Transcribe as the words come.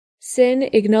SYN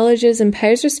acknowledges and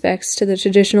pays respects to the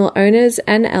traditional owners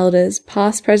and elders,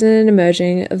 past, present and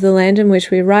emerging, of the land in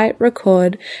which we write,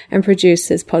 record and produce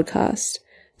this podcast,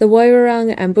 the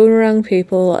Woiwurrung and Boonwurrung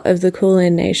people of the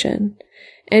Kulin Nation.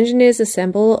 Engineers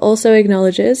Assemble also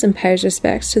acknowledges and pays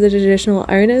respects to the traditional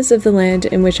owners of the land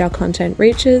in which our content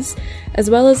reaches, as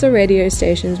well as the radio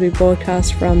stations we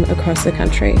broadcast from across the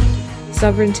country.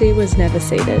 Sovereignty was never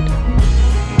ceded.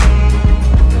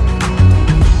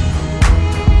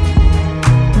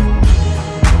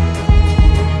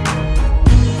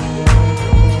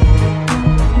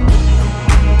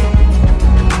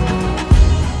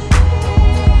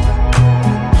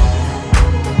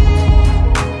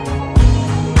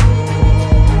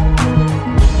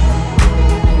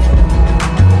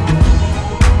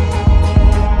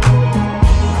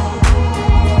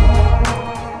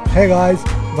 Hey guys,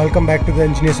 welcome back to the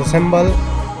Engineers Assemble.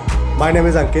 My name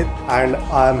is Ankit and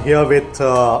I am here with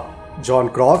John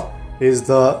Croft. He is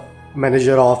the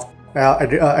manager of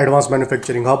Advanced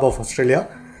Manufacturing Hub of Australia,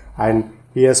 and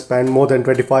he has spent more than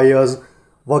 25 years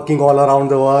working all around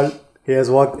the world. He has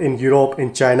worked in Europe,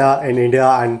 in China, in India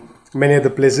and many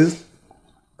other places.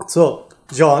 So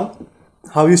John,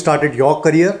 how you started your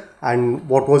career and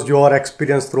what was your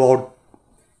experience throughout?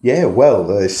 Yeah, well,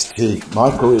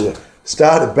 my career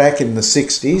started back in the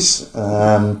 60s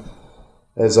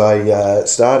as I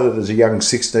started as a young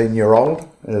 16-year-old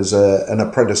as an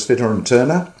apprentice fitter and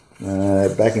turner.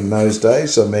 Back in those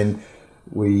days, I mean,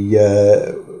 we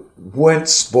weren't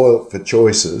spoilt for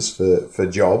choices for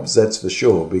jobs, that's for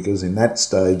sure, because in that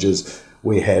stages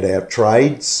we had our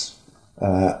trades,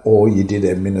 or you did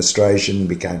administration,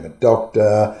 became a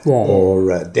doctor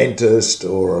or a dentist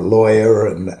or a lawyer,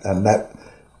 and that.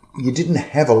 You didn't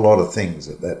have a lot of things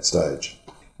at that stage.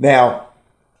 Now,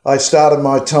 I started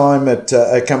my time at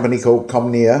a company called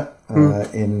Comnia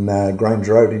in Grange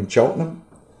Road in Cheltenham,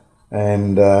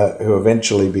 and who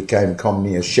eventually became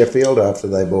Comnia Sheffield after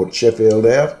they bought Sheffield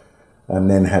out, and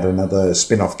then had another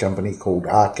spin-off company called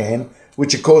Arcan,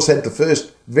 which of course had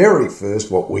the very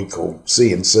first what we call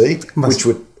CNC, which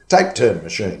were tape turn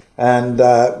machine, and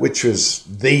which was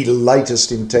the latest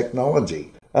in technology.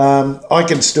 I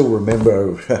can still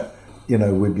remember,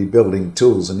 we'd be building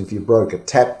tools, and if you broke a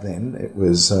tap then, it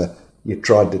was, you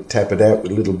tried to tap it out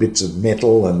with little bits of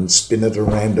metal and spin it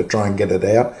around to try and get it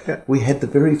out. Yeah. We had the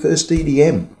very first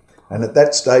EDM, and at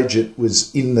that stage it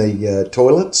was in the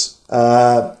toilets,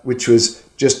 which was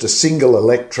just a single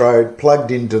electrode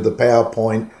plugged into the power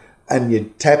point, and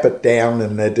you'd tap it down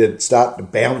and it'd start to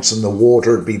bounce and the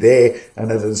water would be there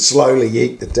and it'd slowly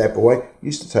eat the tap away. It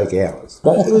used to take hours.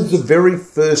 But it was the very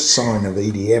first sign of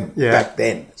EDM back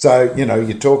then. So,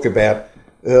 you talk about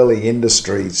early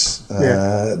industries.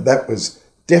 That was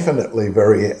definitely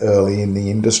very early in the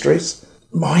industries.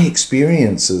 My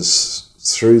experiences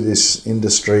through this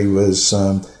industry was,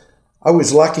 I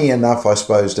was lucky enough, I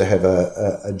suppose, to have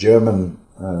a German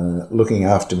looking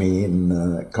after me in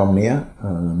Comnia.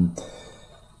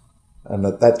 And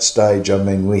at that stage, I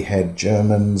mean, we had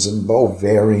Germans and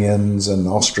Bulgarians and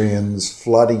Austrians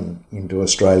flooding into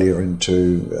Australia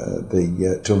into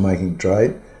the tool-making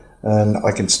trade. And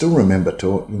I can still remember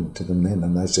talking to them then,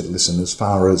 and they said, listen, as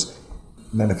far as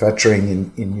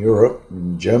manufacturing in Europe,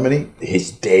 in Germany,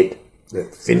 it's dead.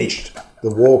 It's finished.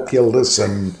 The war killed us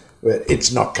and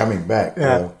it's not coming back.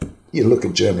 Yeah. Well, you look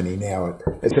at Germany now,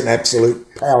 it's an absolute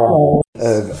power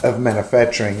of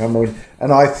manufacturing. I mean,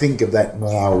 and I think of that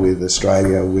now with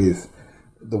Australia, with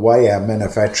the way our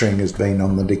manufacturing has been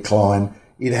on the decline.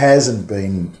 It hasn't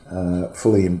been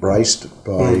fully embraced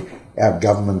by our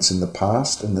governments in the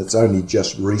past, and it's only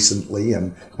just recently,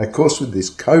 and of course with this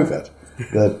COVID,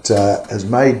 that has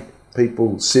made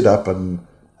people sit up and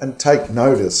take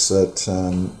notice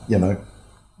that,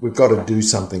 we've got to do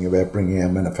something about bringing our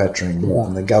manufacturing,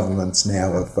 and the governments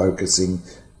now are focusing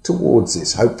towards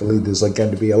this. Hopefully there's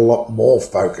going to be a lot more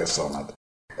focus on it.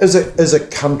 As a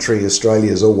country,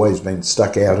 Australia's always been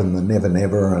stuck out in the never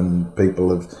never, and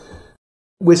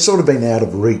we've sort of been out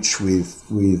of reach with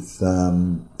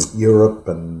Europe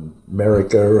and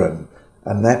America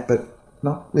and that, but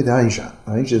not with Asia.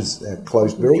 Asia's our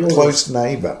very close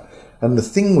neighbour. And the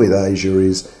thing with Asia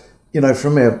is,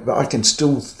 I can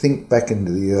still think back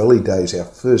into the early days, our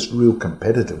first real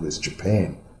competitor was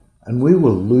Japan. And we were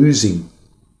losing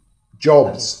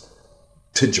jobs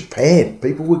to Japan.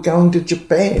 People were going to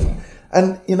Japan.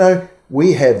 And,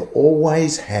 we have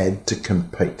always had to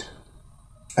compete.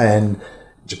 And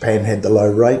Japan had the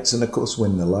low rates. And, of course,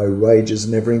 when the low wages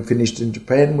and everything finished in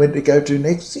Japan, where did it go to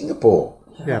next? Singapore.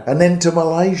 Yeah. And then to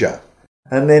Malaysia.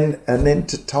 And then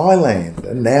to Thailand,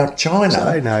 and now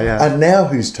China. And now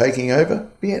who's taking over?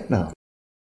 Vietnam.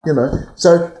 You know,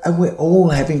 so, and we're all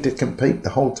having to compete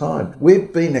the whole time.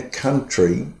 We've been a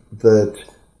country that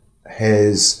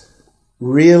has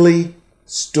really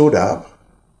stood up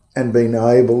and been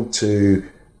able to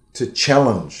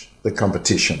challenge the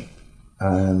competition.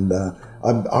 And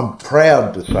I'm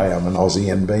proud to say I'm an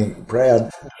Aussie, and being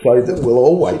proud to say that we'll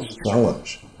always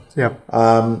challenge. Yeah.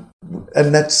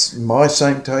 And that's my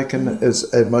same token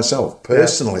as myself.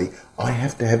 Personally, I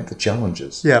have to have the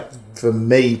challenges for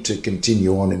me to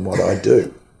continue on in what I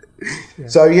do.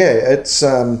 So,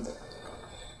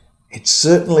 it's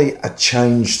certainly a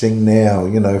change thing now.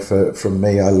 You know, from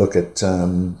me, I look at,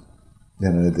 the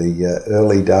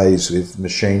early days with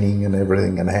machining and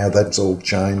everything and how that's all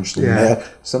changed. And now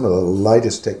some of the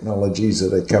latest technologies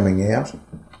that are coming out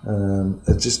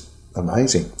are just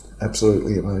amazing,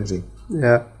 absolutely amazing.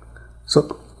 Yeah.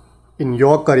 So, in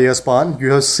your career span,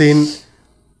 you have seen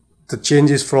the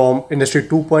changes from Industry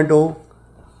 2.0,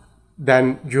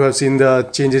 then you have seen the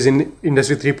changes in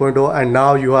Industry 3.0, and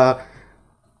now you are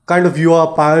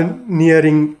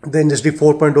pioneering the Industry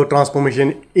 4.0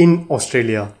 transformation in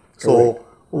Australia. So,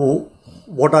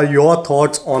 what are your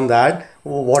thoughts on that?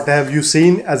 What have you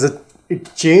seen as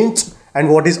it changed, and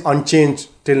what is unchanged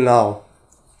till now?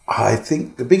 I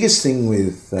think the biggest thing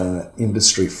with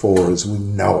Industry 4 is we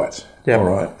know it. All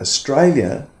right.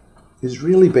 Australia has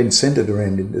really been centred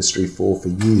around Industry 4 for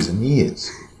years and years.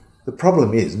 The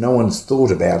problem is no one's thought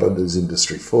about it as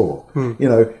Industry 4. You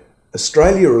know,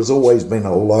 Australia has always been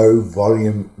a low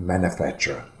volume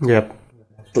manufacturer. Yep.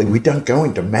 We don't go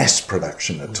into mass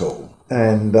production at all.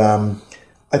 And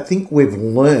I think we've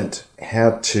learnt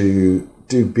how to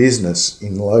do business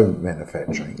in low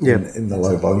manufacturing, in the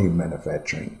low volume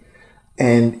manufacturing.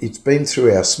 And it's been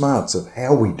through our smarts of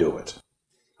how we do it.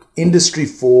 Industry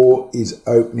 4 is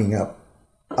opening up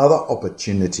other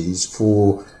opportunities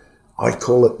for, I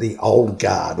call it the old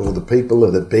guard, or the people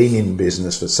that have been in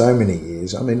business for so many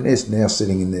years. I mean, they're now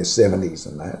sitting in their 70s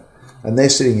and that, and they're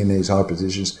sitting in these high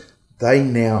positions. They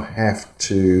now have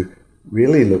to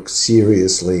really look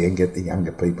seriously and get the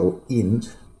younger people in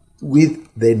with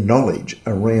their knowledge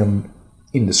around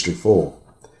Industry 4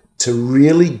 to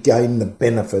really gain the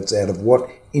benefits out of what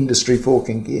Industry 4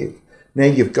 can give. Now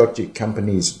you've got your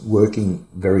companies working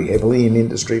very heavily in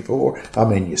Industry 4. I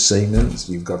mean, your Siemens,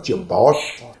 you've got your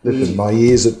Bosch. Listen, my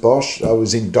years at Bosch, I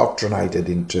was indoctrinated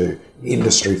into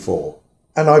Industry 4.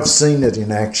 And I've seen it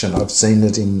in action. I've seen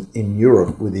it in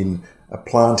Europe within a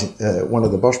plant, one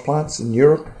of the Bosch plants in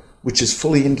Europe, which is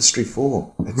fully Industry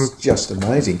 4. It's just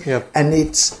amazing. And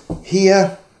it's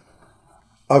here,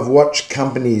 I've watched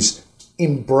companies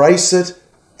embrace it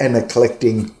and are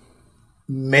collecting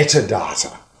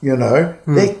metadata. You know,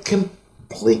 they're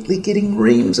completely getting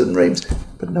reams and reams,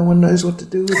 but no one knows what to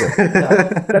do with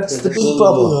it. That's the big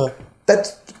problem.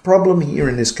 That's the problem here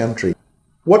in this country.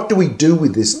 What do we do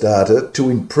with this data to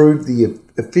improve the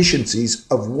efficiencies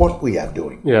of what we are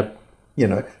doing? You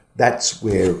know, that's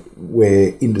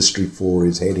where Industry 4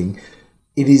 is heading.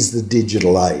 It is the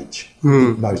digital age.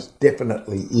 It most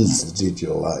definitely is the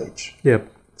digital age.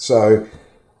 So,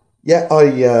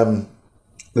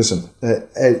 listen,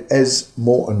 as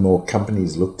more and more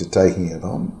companies look to taking it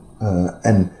on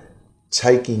and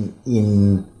taking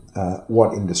in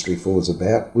what Industry 4 is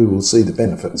about, we will see the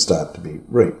benefits start to be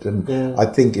reaped. And I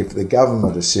think if the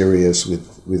government are serious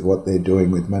with what they're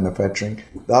doing with manufacturing,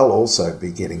 they'll also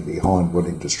be getting behind what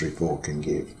Industry 4 can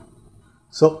give.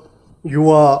 So you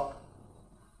are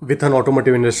with an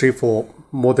automotive industry for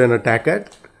more than a decade.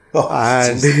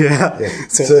 And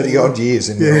 30 odd years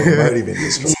in the automotive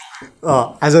industry.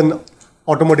 As an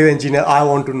automotive engineer, I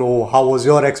want to know how was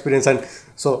your experience. And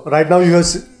so right now you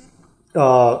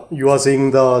are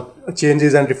seeing the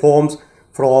changes and reforms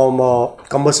from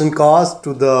combustion cars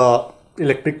to the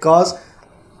electric cars.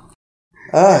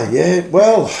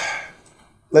 Well,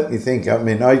 let me think. I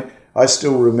mean, I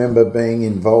still remember being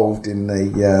involved in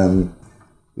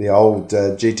the old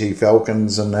GT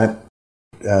Falcons and that.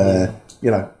 You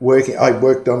know, I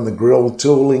worked on the grill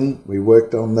tooling. We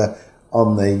worked on the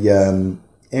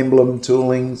emblem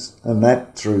toolings and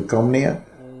that through Comnia.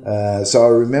 So I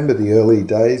remember the early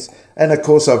days. And of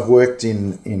course I've worked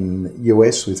in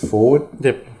US with Ford.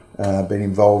 Been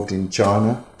involved in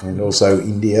China and also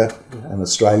India and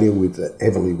Australia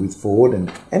heavily with Ford and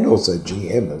also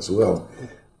GM as well.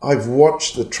 I've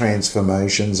watched the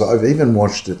transformations. I've even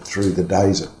watched it through the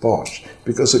days at Bosch,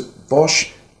 because Bosch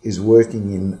is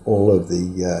working in all of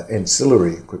the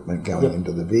ancillary equipment going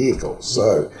into the vehicle.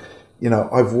 So, you know,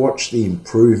 I've watched the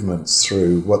improvements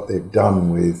through what they've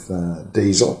done with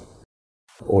diesel,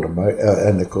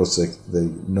 and of course the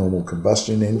normal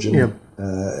combustion engine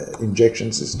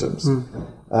injection systems.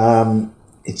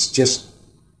 It's just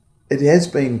it has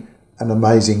been an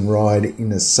amazing ride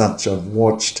in as such. I've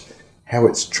watched how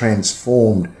it's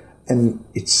transformed, and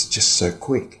it's just so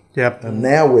quick. Yep. And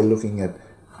now we're looking at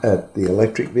the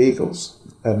electric vehicles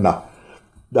and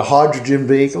the hydrogen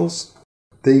vehicles.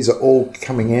 These are all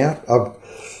coming out. I've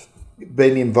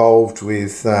been involved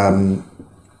with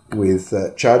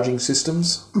charging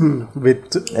systems.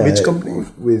 With which company?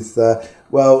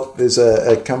 There's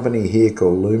a company here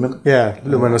called Lumen. Yeah,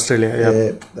 Lumen Australia.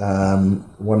 Yeah.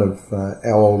 One of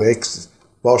our old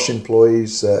ex-Bosch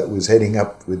employees was heading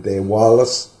up with their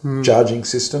wireless charging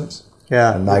systems.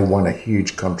 Yeah. And they won a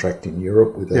huge contract in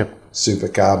Europe with a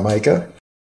supercar maker,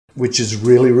 which is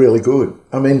really, really good.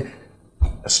 I mean,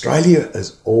 Australia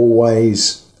has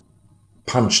always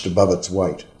punched above its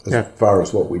weight as far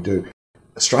as what we do.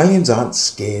 Australians aren't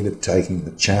scared of taking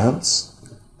the chance.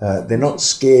 They're not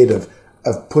scared of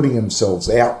putting themselves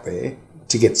out there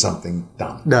to get something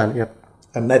done. Yep.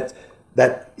 And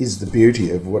that is the beauty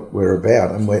of what we're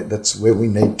about, and that's where we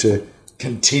need to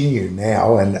continue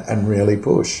now and really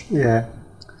push. Yeah.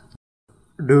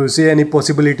 Do you see any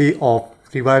possibility of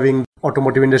reviving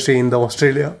automotive industry in the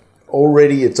Australia?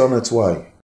 Already it's on its way.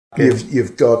 Okay.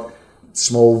 You've got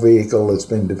small vehicle that's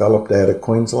been developed out of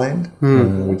Queensland,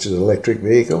 which is an electric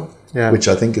vehicle, which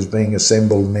I think is being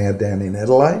assembled now down in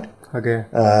Adelaide. Okay.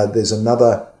 There's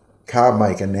another car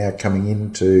maker now coming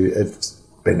into, it's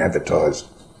been advertised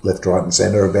left, right and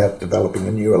centre about developing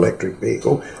a new electric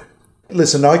vehicle.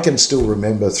 Listen, I can still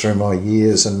remember through my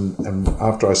years and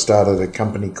after I started a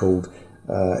company called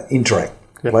Interact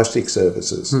Plastic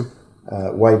Services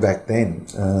way back then,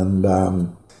 and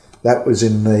that was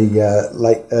in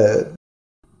the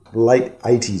late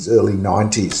 80s, early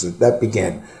 90s that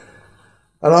began.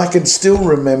 And I can still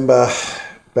remember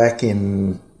back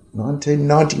in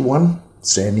 1991,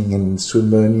 standing in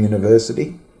Swinburne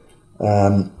University,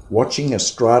 watching a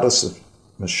Stratus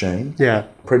machine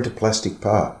print a plastic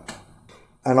part.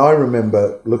 And I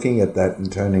remember looking at that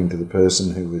and turning to the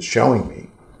person who was showing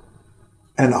me,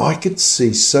 and I could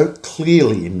see so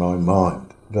clearly in my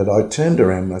mind that I turned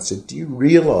around and I said, do you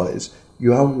realise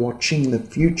you are watching the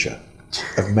future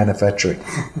of manufacturing?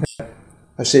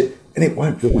 I said, and it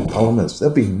won't be polymers,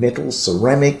 there'll be metals,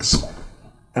 ceramics.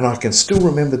 And I can still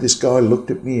remember this guy looked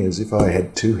at me as if I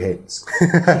had two heads.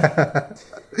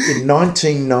 In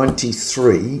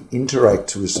 1993,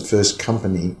 Interact was the first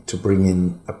company to bring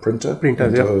in a printer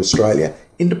into Australia,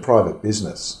 into private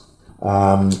business.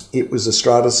 It was a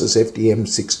Stratus FDM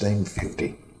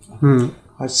 1650.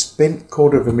 I spent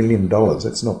 $250,000.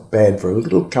 That's not bad for a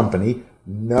little company,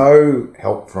 no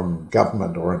help from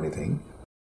government or anything.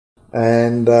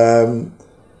 And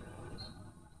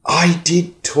I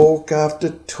did talk after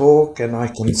talk, and I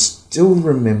can still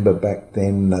remember back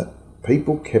then that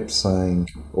people kept saying,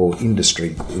 or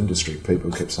industry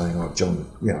people kept saying, oh, John,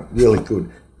 really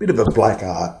good, bit of a black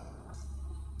art.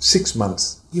 6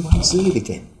 months, you won't see it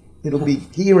again. It'll be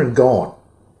here and gone.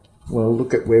 Well,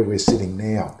 look at where we're sitting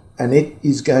now. And it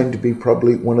is going to be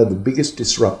probably one of the biggest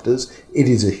disruptors. It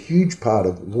is a huge part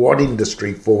of what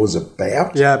Industry 4 is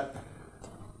about. Yeah.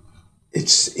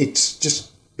 It's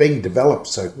just being developed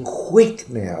so quick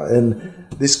now, and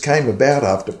this came about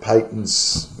after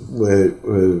patents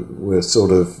were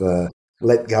sort of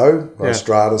let go by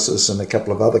Stratasys and a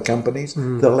couple of other companies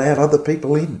that allowed other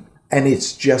people in, and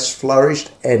it's just flourished,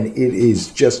 and it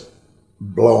is just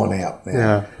blown out now.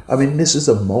 Yeah. I mean, this is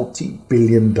a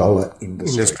multi-billion-dollar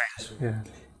industry.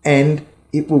 And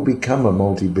it will become a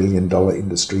multi-billion-dollar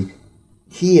industry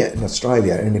here in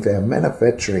Australia, and if our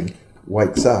manufacturing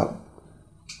wakes up,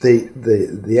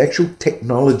 the actual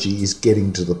technology is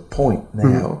getting to the point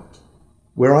now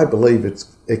where I believe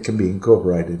it can be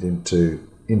incorporated into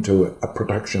a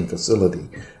production facility,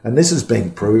 and this has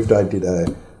been proved. I did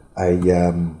a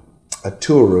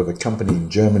tour of a company in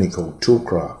Germany called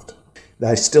Toolcraft.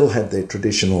 They still have their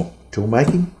traditional tool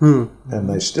making, and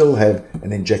they still have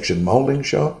an injection moulding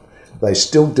shop. They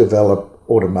still develop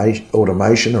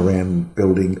automation around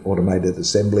building automated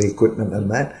assembly equipment and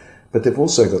that. But they've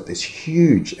also got this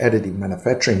huge additive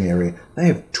manufacturing area. They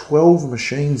have 12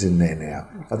 machines in there now.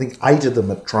 I think 8 of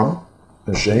them are Trump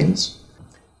machines.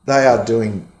 They are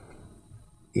doing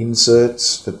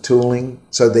inserts for tooling.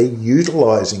 So they're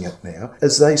utilising it now.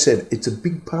 As they said, it's a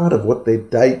big part of what their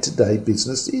day-to-day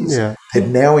business is. Yeah. They've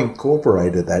now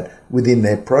incorporated that within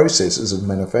their processes of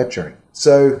manufacturing.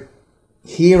 So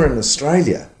here in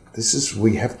Australia,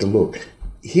 we have to look.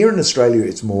 Here in Australia,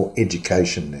 it's more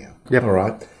education now. Yep. All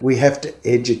right. We have to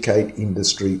educate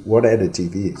industry what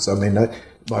additive is. I mean,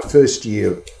 my first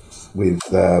year with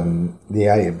the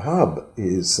AM Hub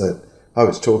is that I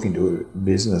was talking to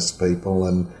business people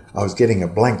and I was getting a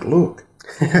blank look.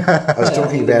 I was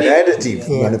talking about additive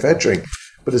manufacturing.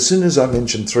 But as soon as I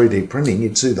mentioned 3D printing,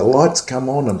 you'd see the lights come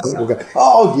on and people go,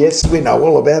 oh, yes, we know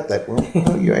all about that. Well,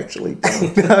 no, you actually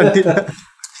don't.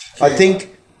 I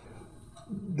think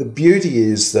the beauty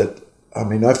is that, I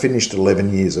mean, I finished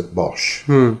 11 years at Bosch,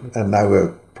 and they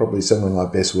were probably some of my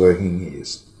best working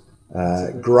years.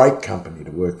 Great company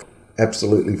to work for,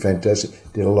 absolutely fantastic.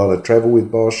 Did a lot of travel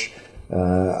with Bosch.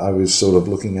 I was sort of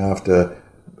looking after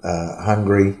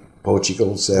Hungary,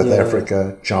 Portugal, South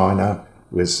Africa, China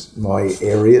was my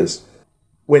areas.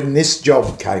 When this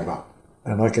job came up,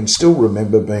 and I can still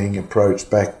remember being approached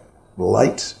back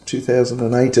late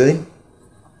 2018,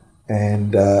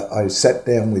 and I sat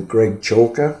down with Greg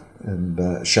Chalker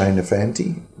and Shane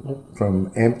Afanti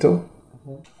from Amptel,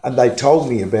 and they told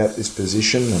me about this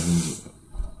position, and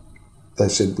they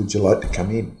said, would you like to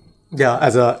come in? Yeah,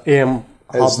 as a AM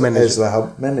hub manager. As the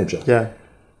hub manager. Yeah.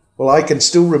 Well, I can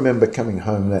still remember coming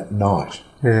home that night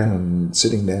Yeah. and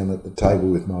sitting down at the table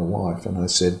with my wife, and I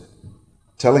said,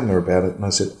 telling her about it, and I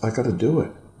said, I got to do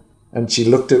it. And she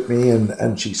looked at me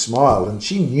and she smiled, and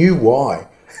she knew why.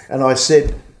 And I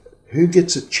said, who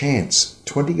gets a chance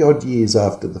 20 odd years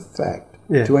after the fact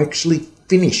to actually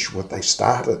finish what they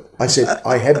started? I said,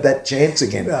 I have that chance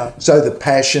again. So the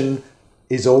passion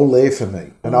is all there for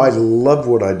me, and I love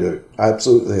what I do. I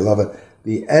absolutely love it.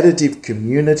 The additive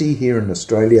community here in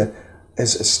Australia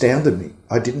has astounded me.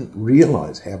 I didn't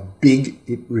realise how big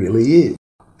it really is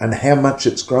and how much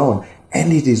it's grown.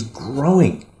 And it is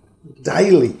growing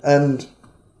daily. And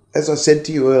as I said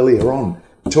to you earlier on,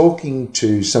 talking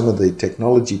to some of the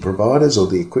technology providers or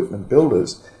the equipment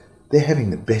builders, they're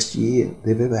having the best year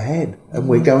they've ever had. And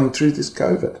we're going through this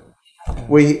COVID.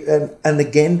 And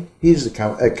again, here's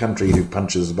a country who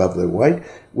punches above their weight.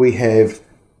 We have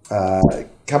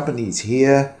companies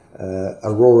here,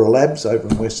 Aurora Labs over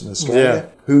in Western Australia,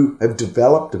 who have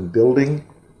developed and building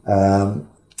SLM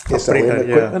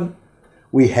equipment.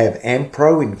 We have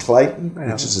Ampro in Clayton,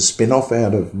 which is a spin-off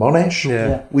out of Monash,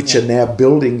 which are now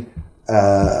building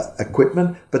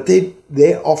equipment, but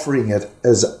they're offering it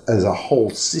as a whole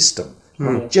system,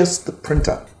 not just the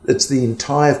printer. It's the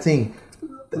entire thing.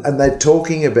 And they're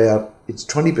talking about it's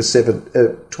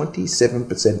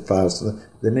 27% faster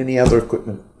than any other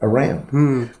equipment around.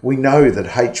 We know that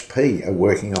HP are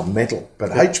working on metal,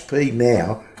 but HP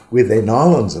now, with their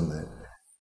nylons and that,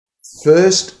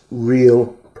 first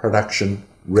real production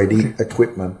ready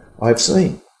equipment I've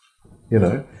seen, you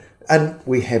know. And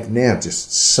we have now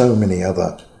just so many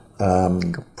other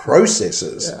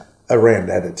processes around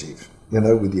additive, you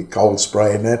know, with your cold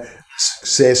spray and that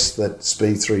success that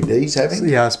Speed 3D is having.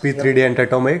 Yeah, Speed 3D and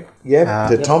Tatomic. Yeah,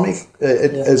 Tatomic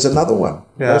is another one,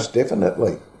 most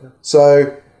definitely.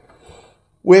 So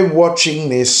we're watching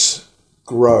this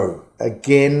grow.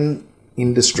 Again,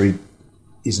 industry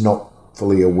is not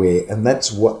fully aware, and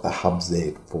that's what the hub's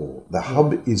there for. The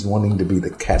hub is wanting to be the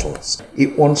catalyst.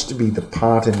 It wants to be the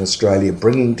part in Australia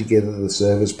bringing together the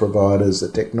service providers, the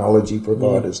technology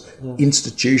providers,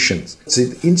 institutions. See,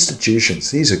 the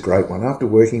institutions, here's a great one. After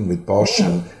working with Bosch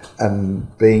and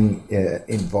being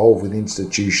involved with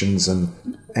institutions and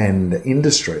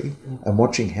industry and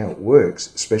watching how it works,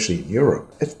 especially in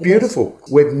Europe, it's beautiful.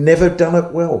 We've never done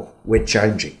it well. We're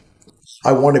changing.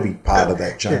 I want to be part of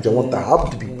that change. I want the hub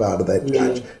to be part of that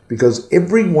change, because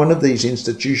every one of these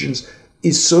institutions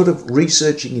is sort of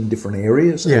researching in different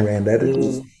areas around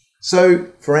additive. So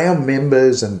for our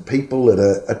members and people that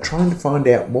are trying to find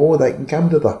out more, they can come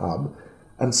to the hub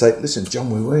and say, listen, John,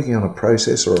 we're working on a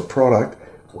process or a product.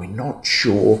 We're not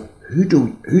sure. Who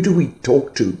do we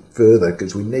talk to further,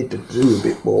 because we need to do a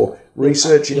bit more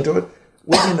research into it.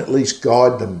 We can at least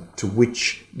guide them to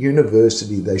which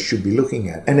university they should be looking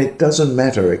at. And it doesn't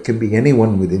matter. It can be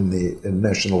anyone within the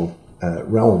national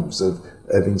realms of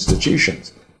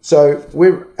institutions. So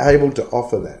we're able to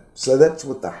offer that. So that's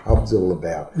what the hub's all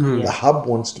about. The hub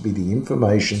wants to be the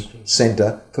information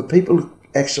centre for people to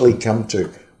actually come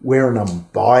to. We're an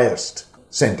unbiased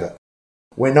centre.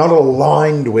 We're not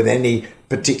aligned with any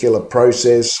particular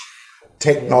process,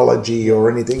 technology or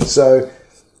anything. So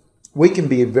we can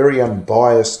be a very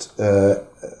unbiased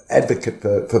advocate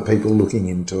for people looking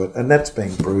into it. And that's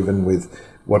being proven with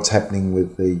what's happening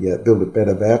with the Build It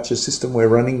Better voucher system we're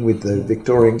running with the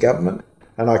Victorian government.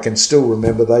 And I can still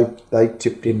remember they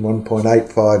tipped in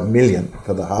 1.85 million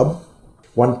for the hub.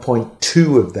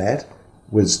 1.2 of that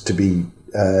was to be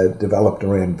developed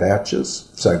around vouchers,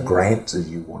 so grants as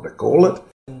you want to call it,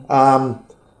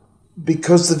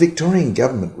 because the Victorian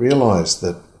government realised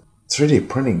that 3D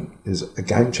printing is a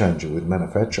game changer with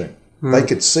manufacturing. They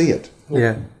could see it.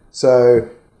 So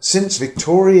since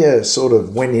Victoria sort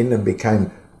of went in and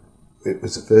it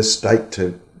was the first state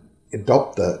to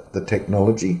adopt the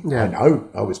technology. Yeah. I know,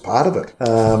 I was part of it.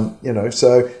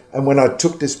 And when I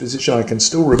took this position, I can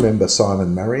still remember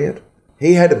Simon Marriott.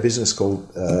 He had a business called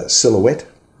Silhouette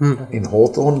in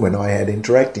Hawthorne when I had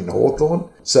Interact in Hawthorne.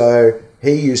 So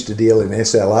he used to deal in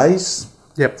SLAs.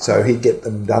 Yep. So he'd get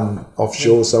them done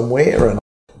offshore somewhere.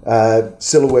 And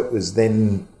Silhouette was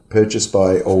then purchased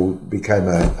by or became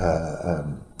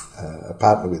a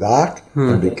partner with ARC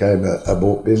and became a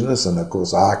bought business. And, of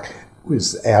course, ARC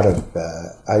was out of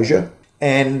Asia.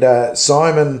 And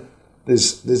Simon,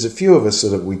 there's a few of us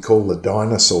that we call the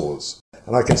dinosaurs.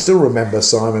 And I can still remember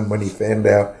Simon when he found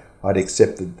out I'd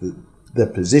accepted the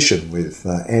position with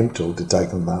Amtel to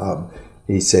take on the hub.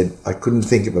 He said, I couldn't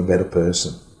think of a better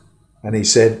person. And he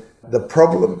said, the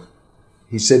problem,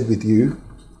 he said, with you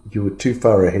were too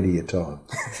far ahead of your time.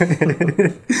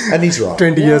 And he's right.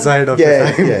 20 years ahead of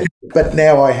your time. Yeah. But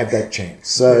now I have that chance.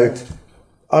 So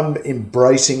I'm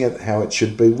embracing it how it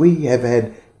should be. We have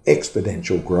had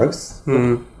exponential growth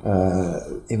in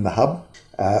the hub.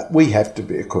 We have to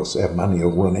be, of course, our money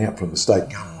will run out from the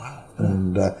state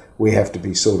and we have to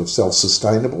be sort of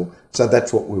self-sustainable. So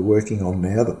that's what we're working on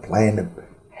now, the plan of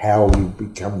how we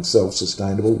become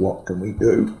self-sustainable, what can we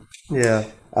do. Yeah.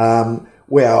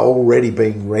 We are already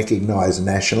being recognised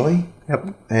nationally.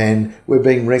 Yep. And we're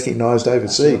being recognised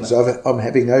overseas. I'm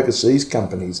having overseas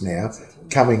companies now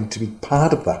coming to be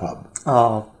part of the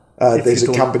hub. There's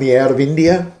a company out of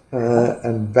India,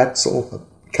 and Vatsal,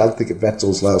 I can't think of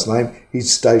Vatsal's last name,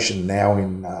 he's stationed now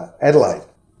in Adelaide,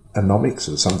 Anomics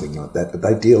or something like that, but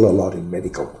they deal a lot in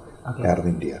medical out of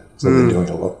India. So they're doing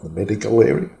a lot in the medical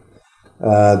area.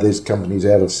 There's companies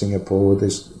out of Singapore.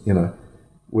 There's,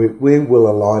 we will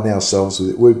align ourselves with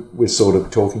it. We're sort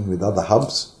of talking with other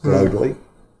hubs globally.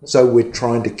 So we're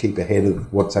trying to keep ahead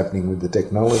of what's happening with the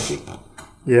technology.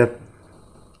 Yep.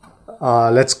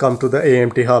 Let's come to the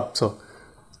AMT hub. So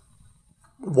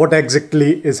what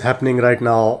exactly is happening right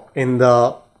now in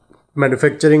the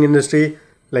manufacturing industry?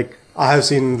 Like, I have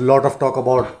seen a lot of talk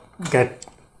about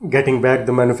getting back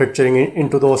the manufacturing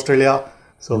into the Australia.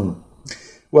 So,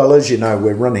 well, as you know,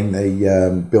 we're running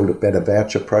the Build It Better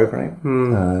voucher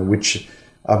program, which,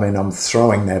 I mean, I'm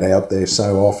throwing that out there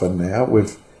so often now.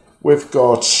 We've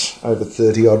got over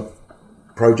 30 odd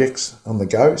projects on the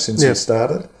go since we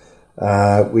started.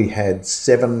 We had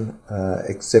 7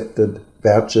 accepted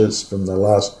vouchers from the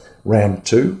last round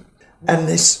 2. And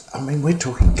this, I mean, we're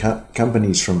talking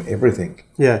companies from everything.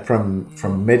 Yeah.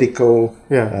 From medical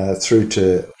through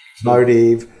to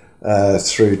automotive,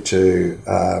 through to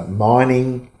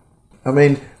mining. I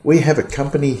mean, we have a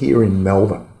company here in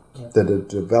Melbourne that have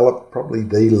developed probably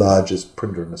the largest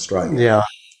printer in Australia. Yeah,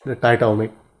 the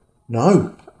Titanic.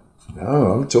 No,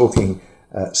 I'm talking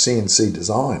CNC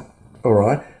Design. All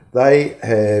right. They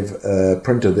have a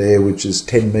printer there which is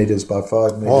 10 metres by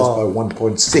 5 metres by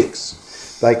 1.6.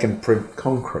 They can print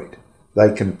concrete.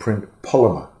 They can print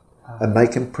polymer. And they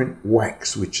can print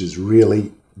wax, which is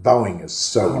really, Boeing is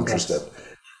so interested.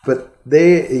 But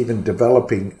they're even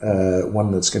developing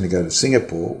one that's going to go to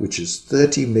Singapore, which is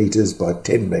 30 metres by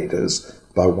 10 metres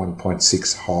by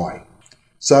 1.6 high.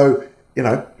 So,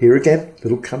 here again,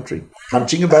 little country,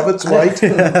 punching above its weight.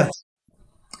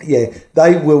 Yeah,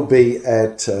 they will be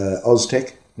at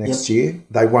Oztech next year.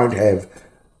 They won't have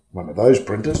one of those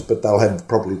printers, but they'll have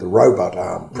probably the robot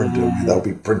arm printer. They'll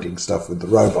be printing stuff with the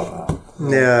robot arm.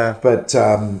 Yeah. But,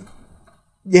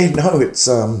 it's,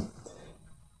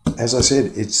 as I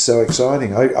said, it's so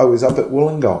exciting. I was up at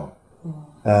Wollongong,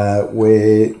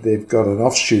 where they've got an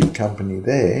offshoot company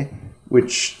there,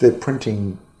 which they're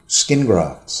printing skin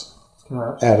grafts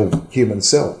out of human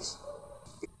cells.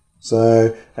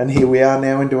 So, and here we are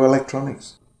now into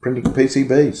electronics, printing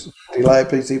PCBs, multi-layer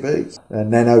PCBs.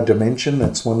 Nano Dimension,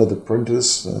 that's one of the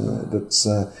printers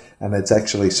and it's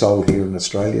actually sold here in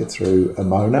Australia through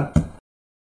Amona.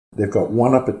 They've got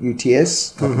one up at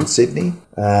UTS up in Sydney,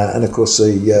 and of course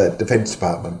the Defence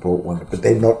Department bought one, but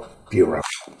they're not Bureau.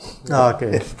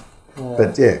 Okay.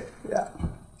 But yeah.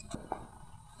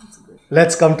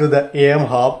 Let's come to the AM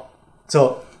Hub.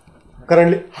 So,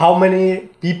 currently, how many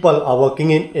people are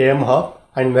working in AM Hub?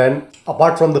 And then,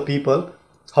 apart from the people,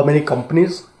 how many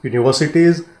companies,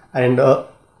 universities, and the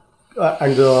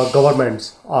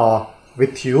governments are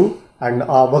with you and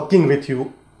are working with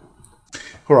you?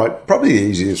 All right. Probably the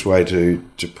easiest way to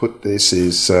put this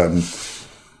is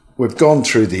we've gone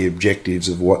through the objectives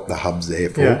of what the hub's there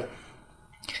for. Yeah.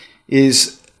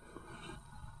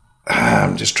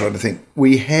 I'm just trying to think.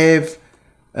 We have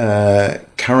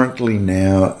currently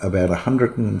now about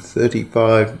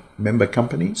 135 member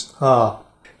companies.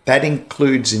 That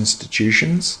includes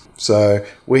institutions. So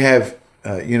we have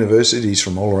universities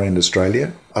from all around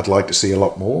Australia. I'd like to see a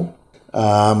lot more.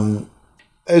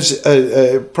 As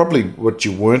probably what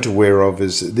you weren't aware of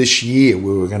is this year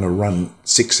we were going to run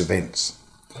 6 events,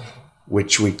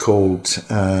 which we called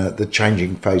the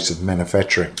Changing Face of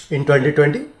Manufacturing. In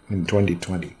 2020? In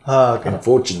 2020. Okay.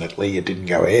 Unfortunately, it didn't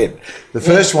go ahead. The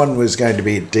first one was going to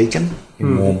be at Deakin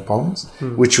in Warm Ponds,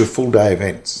 which were full-day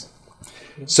events.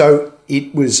 So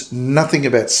it was nothing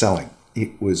about selling.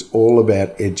 It was all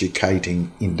about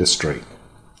educating industry.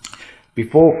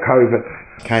 Before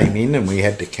COVID came in and we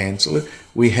had to cancel it,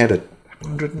 we had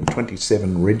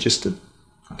 127 registered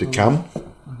to come.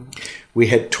 We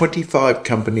had 25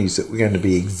 companies that were going to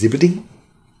be exhibiting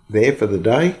there for the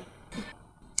day.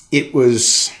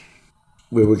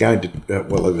 We were going to, there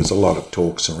was a lot of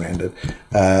talks around it,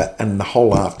 and the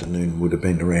whole afternoon would have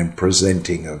been around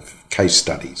presenting of case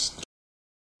studies,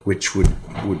 which would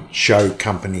show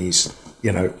companies,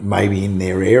 maybe in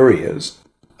their areas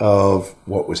of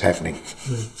what was happening.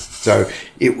 So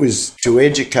it was to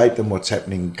educate them what's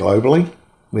happening globally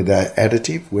with our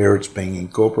additive, where it's being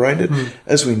incorporated.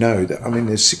 As we know,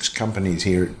 there's 6 companies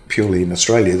here purely in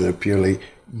Australia that are purely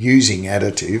using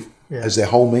additive as their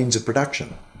whole means of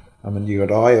production. You've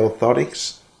got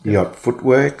iOrthotics, you've got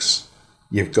Footworks,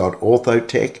 you've got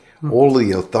Orthotech, all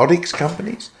the orthotics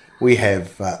companies. We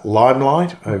have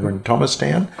Limelight over in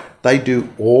Thomastown. They do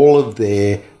all of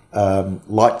their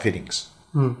light fittings.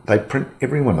 They print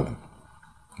every one of them.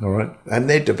 All right. And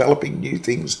they're developing new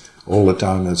things all the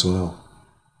time as well.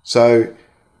 So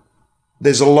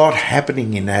there's a lot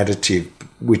happening in additive,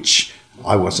 which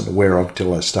I wasn't aware of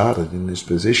till I started in this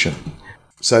position.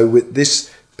 So with this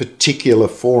particular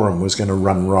forum was going to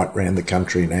run right around the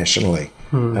country nationally,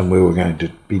 and we were going to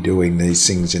be doing these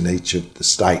things in each of the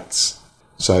states.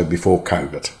 So before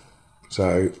COVID.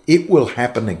 So it will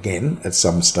happen again at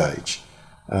some stage.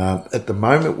 At the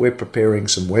moment, we're preparing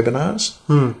some webinars.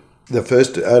 The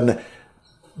first, the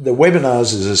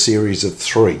webinars is a series of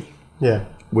 3. Yeah.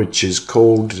 Which is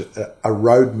called a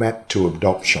roadmap to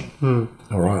adoption.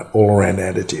 All right, all around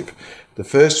additive. The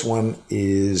first one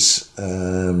is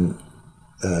around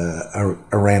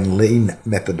lean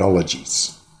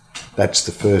methodologies. That's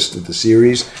the first of the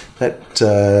series. That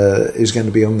is going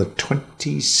to be on the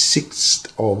 26th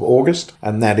of August,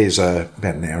 and that is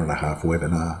about an hour and a half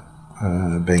webinar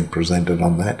being presented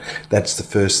on that. That's the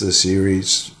first of the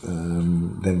series.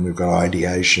 Then we've got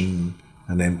ideation,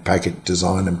 and then package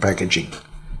design and packaging.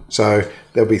 So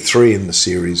there'll be 3 in the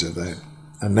series of that,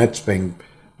 and I've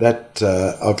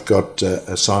got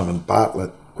Simon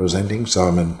Bartlett presenting.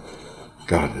 Simon,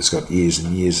 God, has got years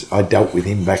and years. I dealt with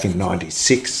him back in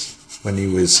 '96 when he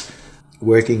was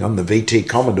working on the VT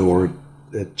Commodore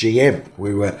at GM.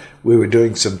 We were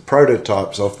doing some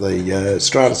prototypes off the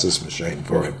Stratasys machine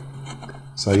for him.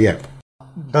 So yeah.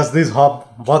 Does this hub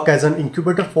work as an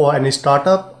incubator for any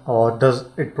startup, or does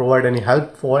it provide any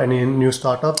help for any new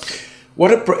startups?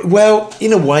 Well,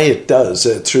 in a way it does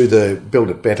through the Build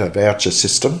It Better voucher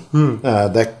system.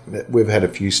 That we've had a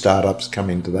few startups come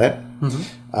into that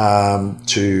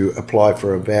to apply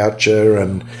for a voucher.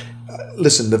 And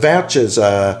listen, the vouchers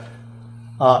are...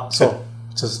 so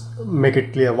just make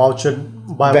it clear, voucher,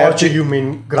 by voucher you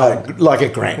mean grant? Like a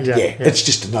grant, yeah. It's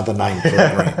just another name for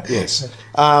a grant, yes.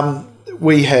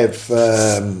 We have...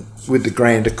 with the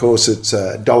grant, of course, it's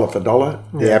dollar for dollar.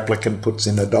 The applicant puts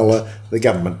in $1, the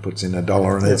government puts in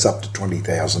 $1, and it's up to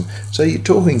 $20,000. So you're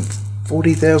talking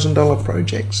 $40,000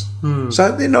 projects.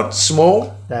 So they're not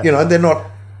small. They're not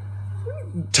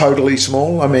totally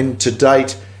small. To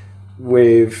date,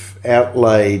 we've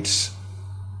outlaid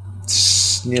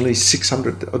nearly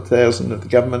 600,000 of the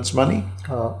government's money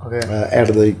out of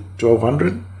the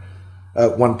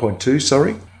 1.2,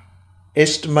 sorry.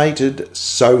 Estimated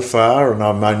so far, and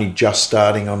I'm only just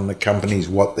starting on the companies,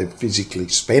 what they've physically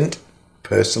spent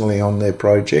personally on their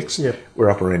projects, we're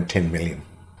up around 10 million.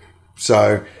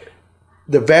 So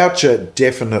the voucher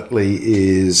definitely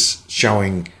is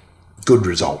showing good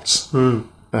results.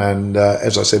 And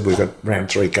as I said, we've got round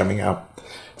 3 coming up,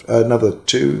 another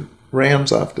 2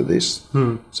 rounds after this.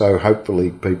 So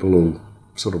hopefully people will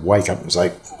sort of wake up and say,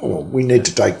 we need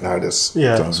to take notice.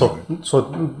 So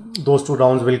those 2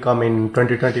 rounds will come in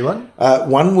 2021?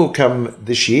 One will come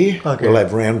this year. We'll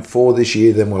have round 4 this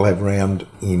year, then we'll have round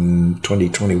in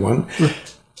 2021.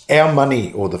 Our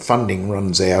money or the funding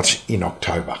runs out in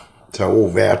October. So all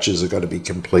vouchers have got to be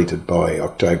completed by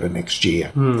October next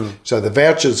year. So the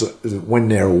vouchers, when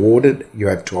they're awarded, you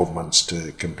have 12 months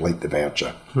to complete the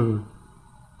voucher.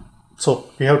 So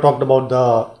we have talked about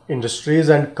the industries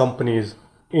and companies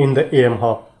in the AM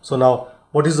Hub. So now,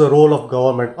 what is the role of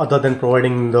government other than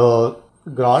providing the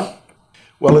grant?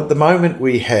 Well, at the moment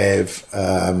we have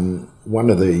one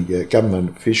of the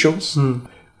government officials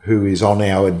who is on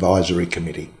our advisory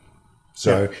committee.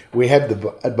 So we have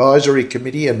the advisory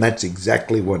committee, and that's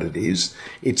exactly what it is.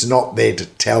 It's not there to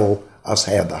tell us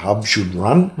how the hub should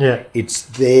run. Yeah. It's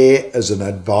there as an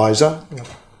advisor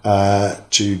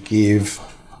to give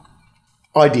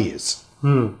ideas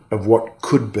of what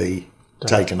could be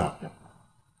taken up.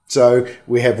 So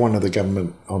we have one of the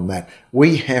government on that.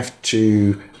 We have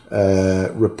to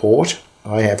report.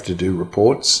 I have to do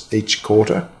reports each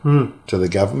quarter to the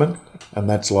government, and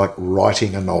that's like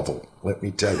writing a novel, let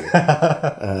me tell you.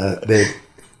 They're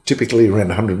typically around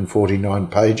 149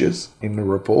 pages in the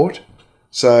report.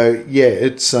 So, yeah,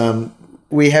 it's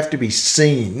we have to be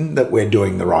seen that we're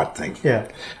doing the right thing. Yeah.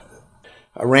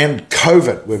 Around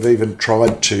COVID, we've even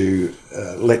tried to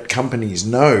let companies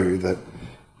know that,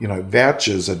 you know,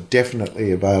 vouchers are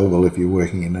definitely available if you're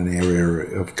working in an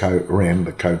area of around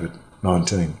the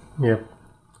COVID-19. Yeah.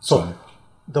 So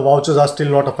the vouchers are still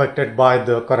not affected by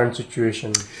the current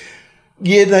situation.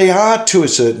 Yeah, they are to a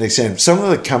certain extent. Some of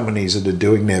the companies that are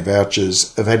doing their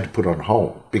vouchers have had to put on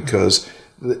hold because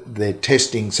their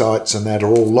testing sites and that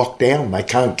are all locked down. They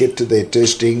can't get to their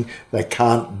testing. They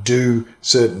can't do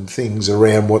certain things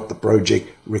around what the project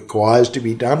requires to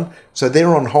be done. So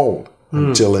they're on hold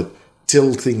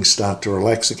till things start to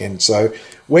relax again. So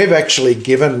we've actually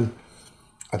given,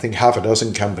 I think, half a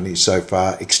dozen companies so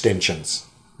far extensions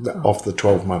off the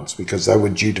 12 months because they were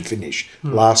due to finish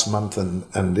last month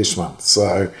and this month.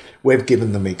 So we've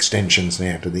given them extensions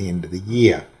now to the end of the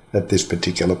year at this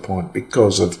particular point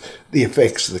because of the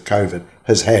effects the COVID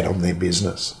has had on their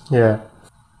business. Yeah.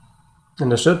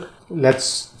 Understood.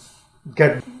 Let's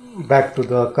get back to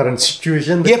the current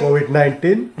situation, the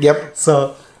COVID-19. Yep.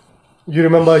 So you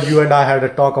remember you and I had a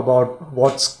talk about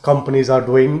what companies are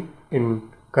doing in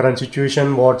current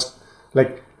situation, what's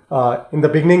like in the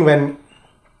beginning when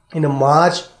in a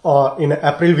March or in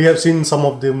April, we have seen some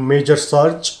of the major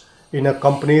surge in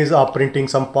companies are printing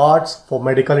some parts for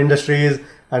medical industries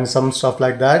and some stuff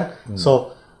like that.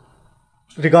 So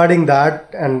regarding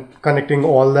that and connecting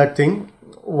all that thing,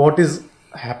 what is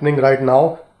happening right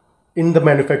now in the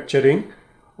manufacturing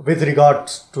with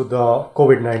regards to the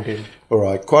COVID-19? All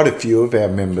right, quite a few of our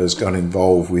members got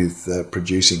involved with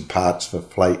producing parts for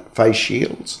face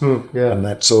shields and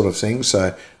that sort of thing.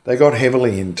 So they got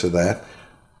heavily into that.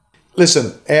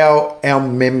 Listen, our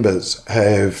members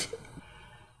have,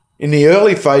 in the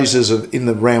early phases of in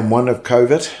the round one of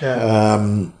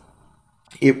COVID,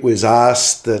 it was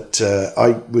asked that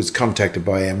I was contacted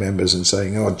by our members and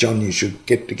saying, "Oh, John, you should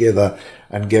get together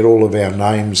and get all of our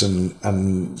names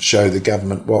and show the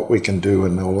government what we can do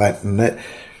and all that." And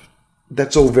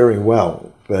that's all very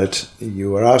well, but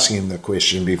you were asking the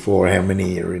question before, how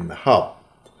many are in the hub?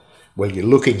 Well, you're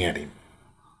looking at him.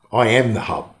 I am the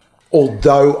hub.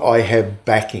 Although I have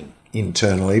backing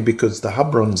internally because the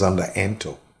hub runs under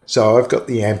AMTIL. So I've got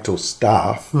the AMTIL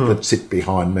staff that sit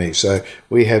behind me. So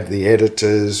we have the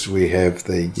editors, we have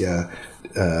the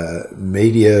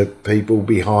media people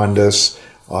behind us.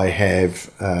 I have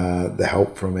the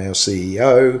help from our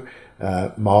CEO,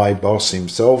 my boss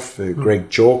himself, Greg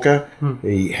Chalker.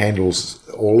 He handles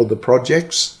all of the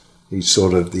projects. He's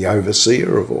sort of the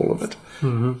overseer of all of it.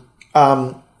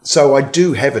 So I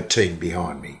do have a team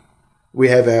behind me. We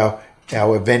have our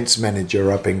events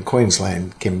manager up in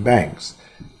Queensland, Kim Banks.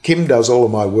 Kim does all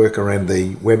of my work around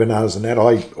the webinars and that.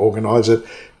 I organise it.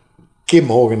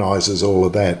 Kim organises all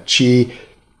of that. She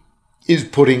is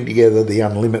putting together the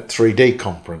Unlimit 3D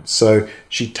conference. So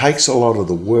she takes a lot of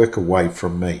the work away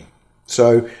from me.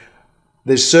 So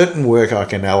there's certain work I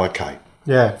can allocate.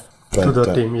 To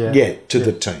the team,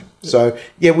 the team. So,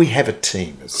 we have a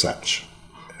team as such,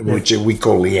 which we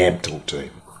call the AMTIL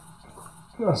team.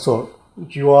 So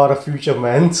you are a future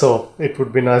man, so it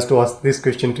would be nice to ask this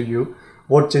question to you.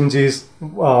 What changes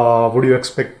would you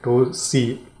expect to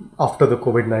see after the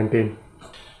COVID-19?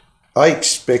 I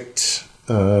expect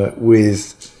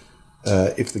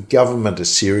if the government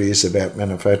is serious about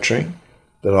manufacturing,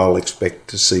 that I'll expect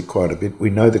to see quite a bit. We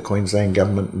know the Queensland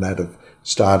government and that have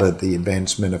started the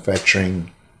advanced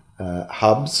manufacturing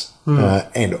hubs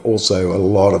and also a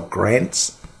lot of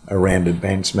grants around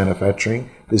advanced manufacturing.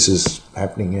 This is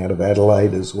happening out of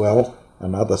Adelaide as well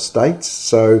and other states.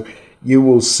 So you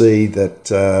will see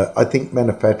that I think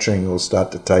manufacturing will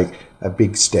start to take a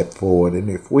big step forward. And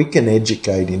if we can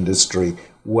educate industry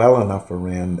well enough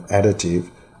around additive,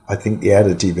 I think the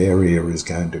additive area is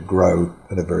going to grow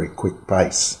at a very quick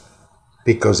pace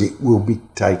because it will be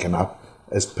taken up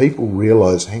as people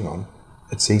realise, hang on,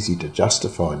 it's easy to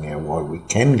justify now why we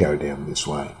can go down this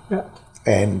way. Yeah.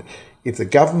 And if the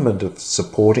government is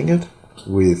supporting it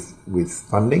with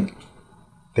funding,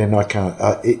 then I can't.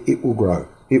 It will grow.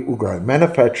 It will grow.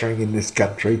 Manufacturing in this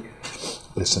country,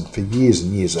 listen, for years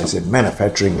and years they said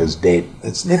manufacturing is dead.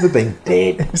 It's never been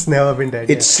dead. It's never been dead.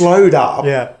 It's slowed up,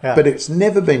 Yeah, yeah. but it's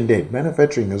never been dead.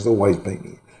 Manufacturing has always been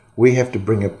here. We have to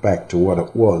bring it back to what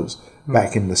it was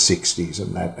back in the 60s,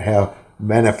 and that how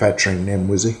manufacturing then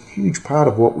was a huge part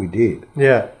of what we did.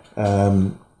 Yeah.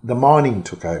 The mining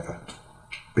took over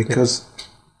because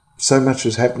so much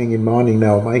was happening in mining. They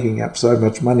were making up so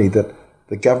much money that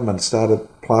the government started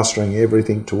plastering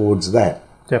everything towards that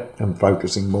Yep. and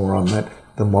focusing more on that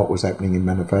than what was happening in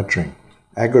manufacturing.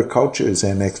 Agriculture is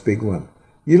our next big one.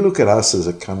 You look at us as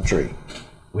a country,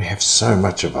 we have so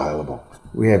much available.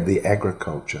 We have the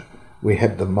agriculture, we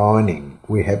have the mining,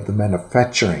 we have the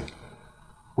manufacturing.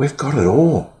 We've got it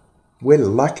all. We're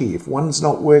lucky. If one's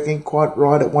not working quite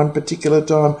right at one particular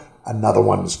time, another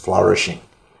one's flourishing.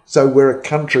 So we're a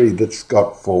country that's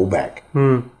got fallback.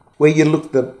 Where you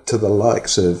look to the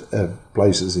likes of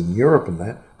places in Europe and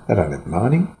that, they don't have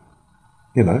mining.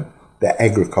 You know, their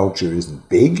agriculture isn't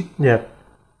big. Yeah.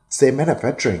 It's their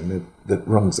manufacturing that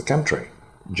runs the country.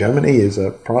 Germany is a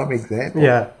prime example.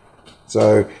 Yeah.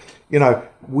 So, you know,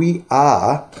 we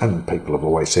are, and people have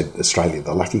always said Australia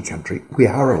the lucky country. We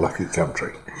are a lucky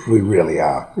country. We really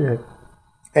are. Yeah.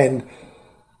 And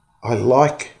I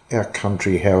like our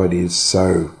country how it is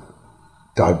so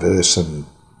diverse and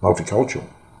multicultural,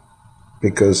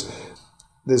 because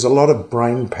there's a lot of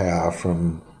brain power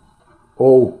from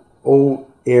all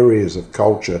areas of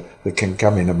culture that can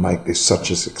come in and make this such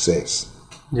a success.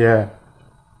 Yeah.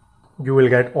 You will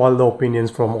get all the opinions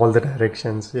from all the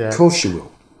directions. Yeah. Of course you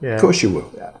will. Yeah. Of course you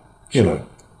will. Yeah. You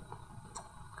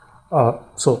know.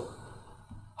 So,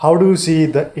 how do you see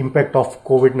the impact of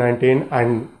COVID-19,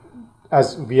 and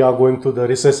as we are going through the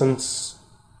recession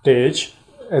stage,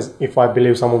 as if I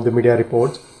believe some of the media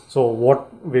reports, so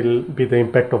what will be the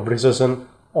impact of recession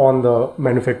on the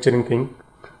manufacturing thing,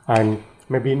 and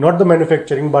maybe not the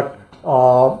manufacturing, but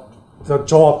the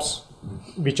jobs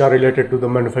which are related to the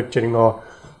manufacturing or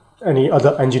any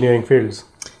other engineering fields?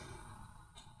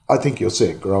 I think you'll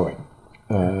see it growing.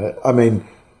 I mean,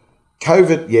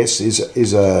 COVID, yes, it's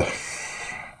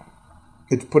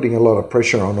putting a lot of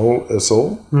pressure on us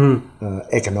all,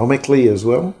 economically as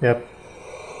well. Yep.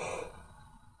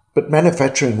 But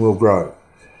manufacturing will grow.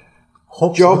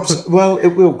 Hope Jobs, well, it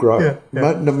will grow.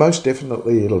 Yeah. Most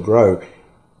definitely it'll grow.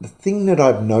 The thing that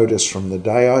I've noticed from the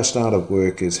day I started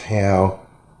work is how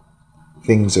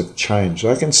things have changed.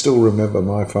 I can still remember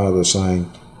my father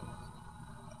saying,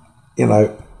 you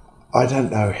know, I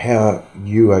don't know how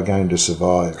you are going to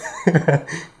survive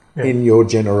in your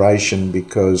generation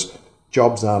because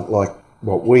jobs aren't like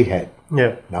what we had.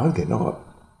 Yeah. No, they're not.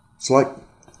 It's like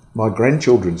my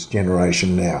grandchildren's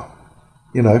generation now,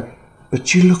 you know,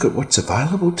 but you look at what's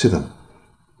available to them.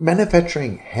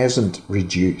 Manufacturing hasn't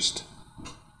reduced.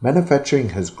 Manufacturing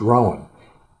has grown.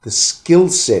 The skill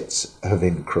sets have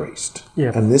increased.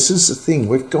 Yeah. And this is the thing.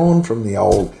 We've gone from the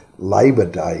old labour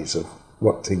days of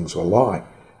what things were like,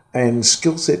 and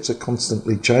skill sets are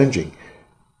constantly changing.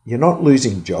 You're not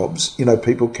losing jobs. You know,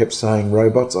 people kept saying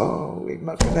robots, oh, we're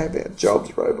not going to have our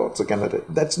jobs, robots are going to do.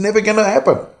 That's never going to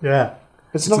happen. Yeah.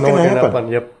 It's not going to happen.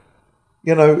 Yep.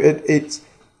 You know, it's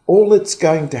all that's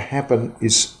going to happen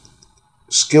is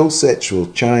skill sets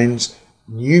will change,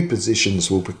 new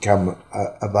positions will become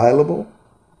available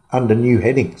under new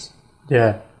headings.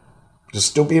 Yeah. You'll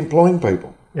still be employing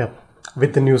people. Yep.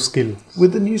 With the new skill.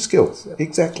 With the new skills,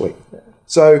 exactly.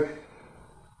 So,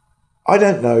 I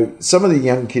don't know, some of the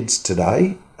young kids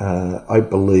today, I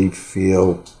believe,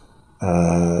 feel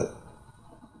a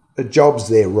job's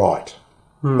their right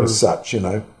as such, you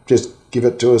know, just give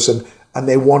it to us, and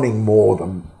they're wanting more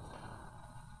than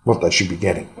what they should be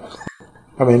getting.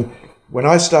 I mean, when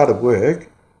I started work,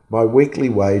 my weekly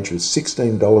wage was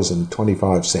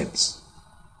 $16.25,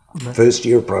 first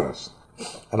year apprentice.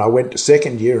 And I went to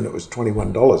second year and it was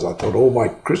 $21. I thought all my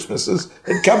Christmases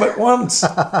had come at once.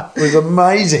 It was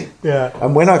amazing. Yeah.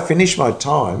 And when I finished my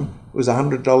time, it was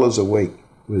 $100 a week.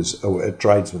 It was a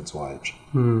tradesman's wage.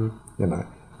 You know,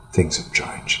 things have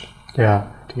changed. Yeah,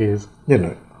 it is. You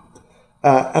know.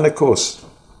 And of course,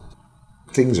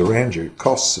 things around you,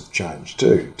 costs have changed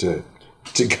too, to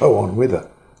go on with it.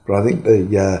 But I think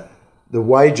the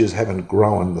wages haven't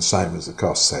grown the same as the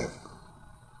costs have.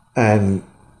 And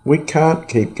we can't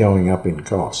keep going up in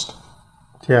cost,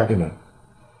 Yeah. you know.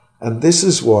 And this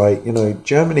is why, you know,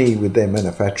 Germany with their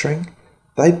manufacturing,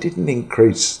 they didn't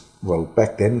increase, well,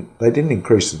 back then, they didn't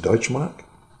increase the Deutschmark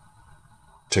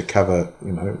to cover,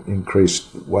 you know,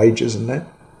 increased wages and that.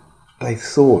 They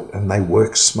thought and they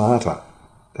worked smarter.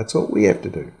 That's what we have to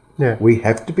do. Yeah. We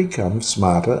have to become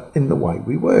smarter in the way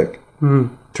we work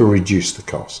to reduce the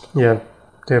cost. Yeah.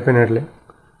 Definitely.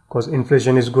 Because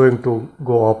inflation is going to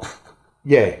go up.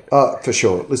 Yeah, for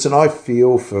sure. Listen, I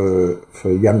feel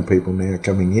for young people now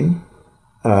coming in,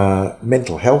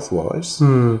 mental health wise.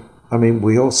 I mean,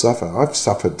 we all suffer. I've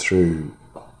suffered through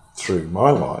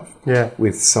my life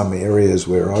with some areas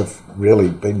where I've really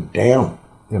been down,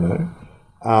 you know.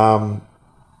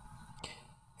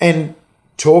 And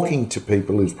talking to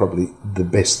people is probably the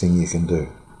best thing you can do.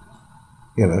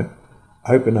 You know,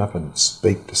 open up and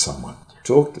speak to someone.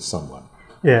 Talk to someone.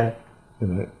 Yeah. You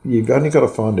know, you've only got to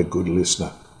find a good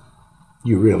listener.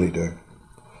 You really do.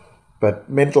 But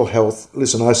mental health,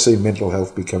 listen, I see mental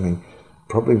health becoming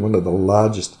probably one of the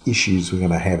largest issues we're going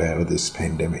to have out of this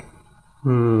pandemic.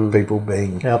 People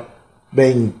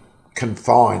being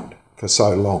confined for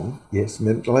so long. Yes,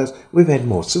 mental health. We've had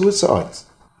more suicides.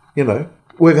 You know,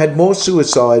 we've had more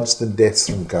suicides than deaths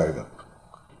from COVID.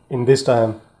 In this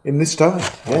time,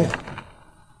 yeah.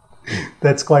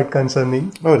 That's quite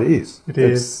concerning. Oh, it is.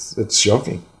 It's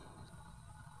shocking.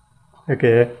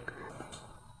 Okay.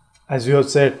 As you have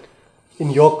said, in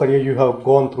your career you have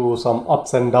gone through some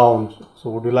ups and downs.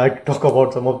 So would you like to talk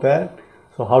about some of that?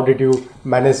 So how did you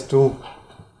manage to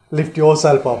lift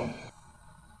yourself up?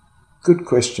 Good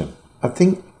question. I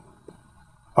think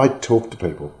I talk to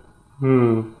people.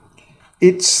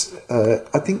 It's,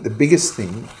 I think the biggest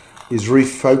thing is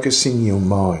refocusing your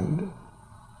mind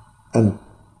and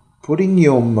putting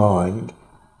your mind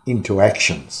into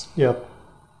actions. Yep.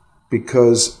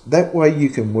 Because that way you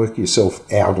can work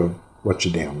yourself out of what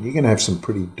you're down. You can have some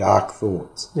pretty dark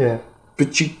thoughts. Yeah.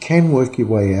 But you can work your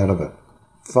way out of it.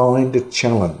 Find a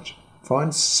challenge.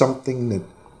 Find something that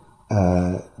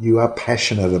you are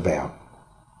passionate about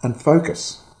and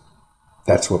focus.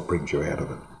 That's what brings you out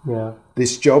of it. Yeah.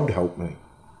 This job helped me,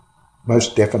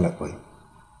 most definitely.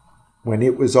 When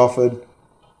it was offered,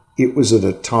 it was at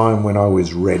a time when I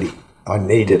was ready. I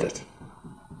needed it.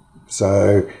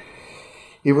 So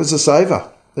it was a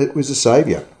saver. It was a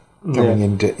saviour coming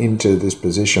into this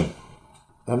position.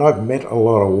 And I've met a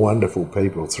lot of wonderful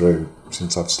people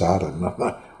since I've started.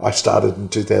 And I started in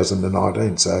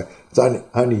 2019, so it's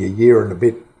only a year and a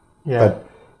bit. Yeah. But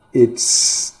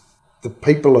it's the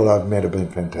people that I've met have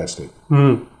been fantastic.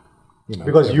 You know,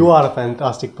 because you are a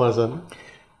fantastic person.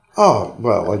 Oh,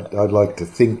 well, I'd like to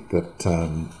think that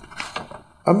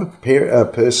I'm a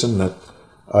person that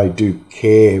I do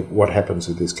care what happens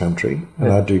with this country,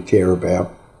 and I do care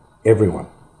about everyone.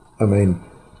 I mean,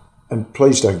 and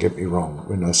please don't get me wrong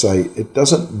when I say it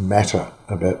doesn't matter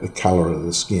about the colour of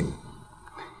the skin.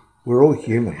 We're all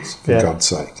humans, for God's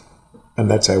sake,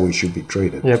 and that's how we should be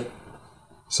treated. Yep.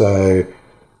 So,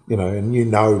 you know, and you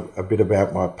know a bit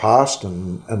about my past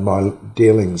and my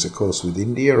dealings, of course, with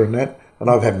India and that, and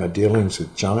I've had my dealings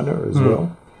with China as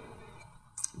well.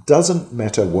 Doesn't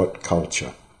matter what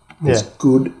culture. There's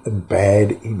good and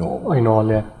bad in all. In all,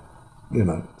 yeah. You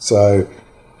know, so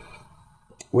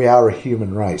we are a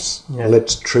human race. Yeah.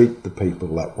 Let's treat the people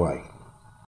that way.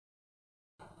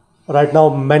 Right now,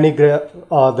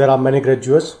 there are many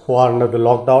graduates who are under the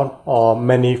lockdown, or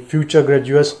many future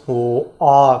graduates who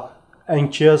are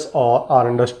anxious or are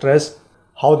under stress,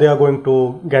 how they are going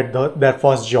to get their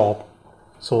first job.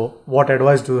 So what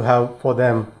advice do you have for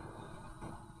them?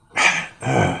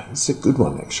 It's a good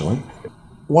one, actually.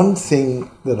 One thing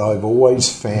that I've always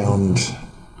found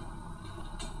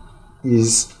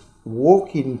is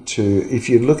if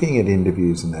you're looking at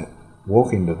interviews and that,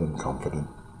 walk into them confident.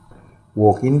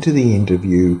 Walk into the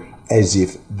interview as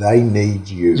if they need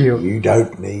you. You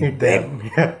don't need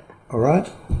them. Yeah. All right?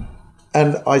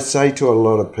 And I say to a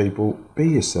lot of people, be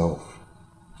yourself.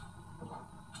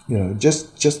 You know,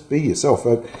 just be yourself.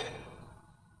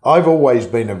 I've always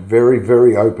been a very,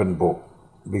 very open book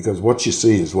because what you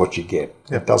see is what you get.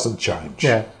 It doesn't change.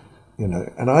 Yeah. You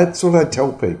know, and that's what I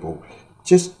tell people.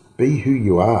 Just be who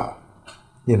you are.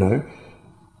 You know,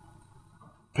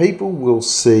 people will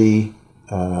see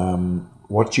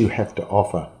what you have to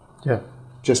offer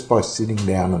just by sitting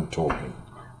down and talking,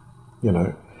 you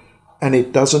know, and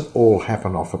it doesn't all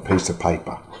happen off a piece of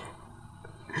paper.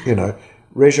 You know,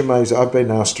 resumes, I've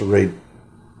been asked to read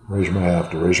resume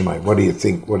after resume. What do you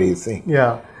think? What do you think?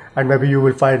 Yeah, and maybe you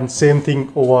will find same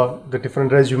thing over the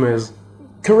different resumes.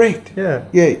 Correct. Yeah,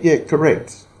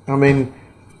 correct. I mean,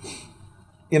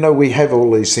 you know, we have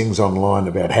all these things online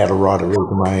about how to write a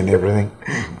resume and everything.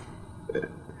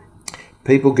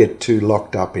 People get too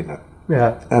locked up in it.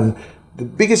 Yeah. And the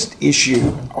biggest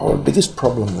issue, or the biggest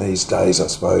problem these days, I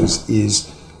suppose,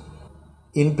 is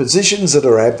in positions that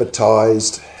are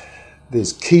advertised,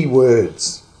 there's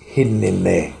keywords hidden in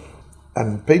there.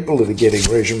 And people that are getting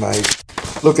resumes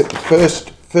look at the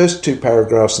first two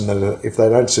paragraphs, and if they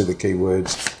don't see the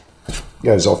keywords,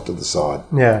 goes off to the side.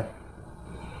 Yeah.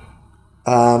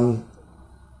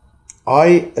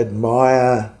 I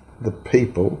admire the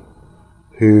people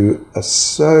who are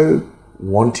so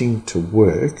wanting to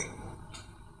work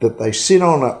that they sit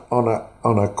on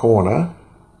a corner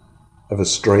of a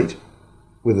street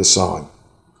with a sign.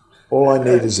 All I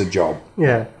need is a job.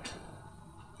 Yeah.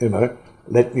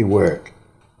 Let me work.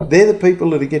 They're the people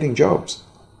that are getting jobs.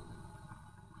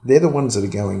 They're the ones that are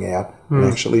going out and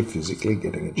actually physically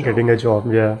getting a job. Getting a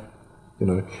job, yeah.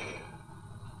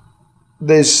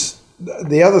 There's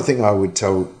the other thing I would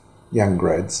tell young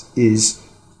grads is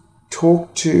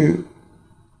talk to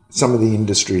some of the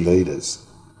industry leaders.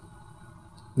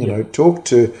 Talk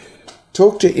to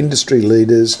industry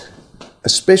leaders,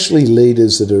 especially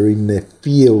leaders that are in their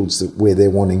fields where they're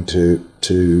wanting to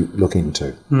look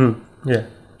into. Yeah.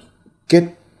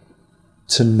 Get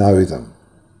to know them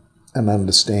and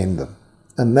understand them.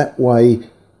 And that way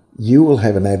you will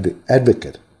have an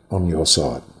advocate on your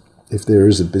side. If there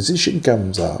is a position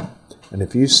comes up, and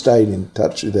if you've stayed in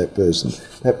touch with that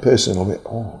person will be,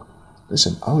 oh,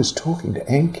 listen, I was talking to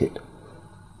Ankit.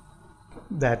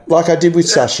 That. Like I did with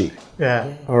Sashi.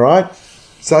 Yeah. All right?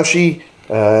 Sashi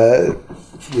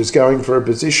was going for a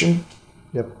position.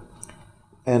 Yep.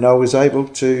 And I was able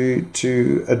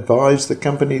to advise the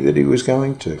company that he was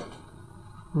going to.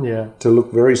 Yeah. To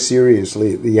look very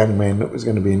seriously at the young man that was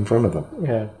going to be in front of them.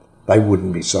 Yeah. They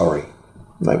wouldn't be sorry.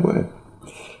 They weren't.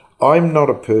 I'm not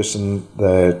a person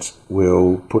that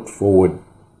will put forward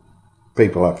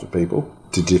people after people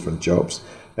to different jobs.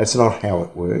 That's not how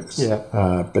it works. Yeah.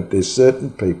 But there's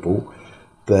certain people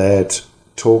that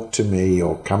talk to me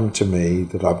or come to me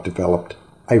that I've developed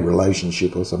a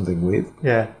relationship or something with.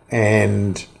 Yeah.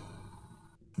 And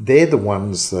they're the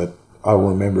ones that I will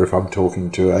remember if I'm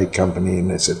talking to a company and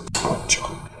they said, oh,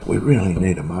 John, we really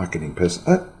need a marketing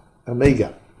person.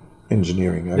 Amiga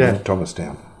Engineering over in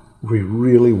Thomastown. We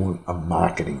really want a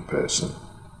marketing person.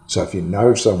 So if you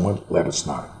know someone, let us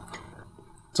know.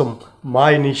 So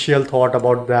my initial thought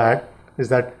about that is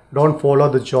that don't follow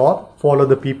the job, follow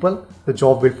the people. The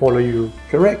job will follow you.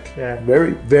 Correct. Yeah.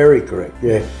 Very, very correct.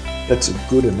 Yeah. That's a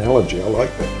good analogy. I like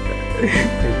that.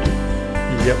 Thank you.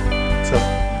 Yep. So,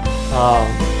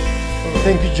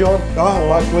 thank you, John. Oh,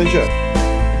 my pleasure.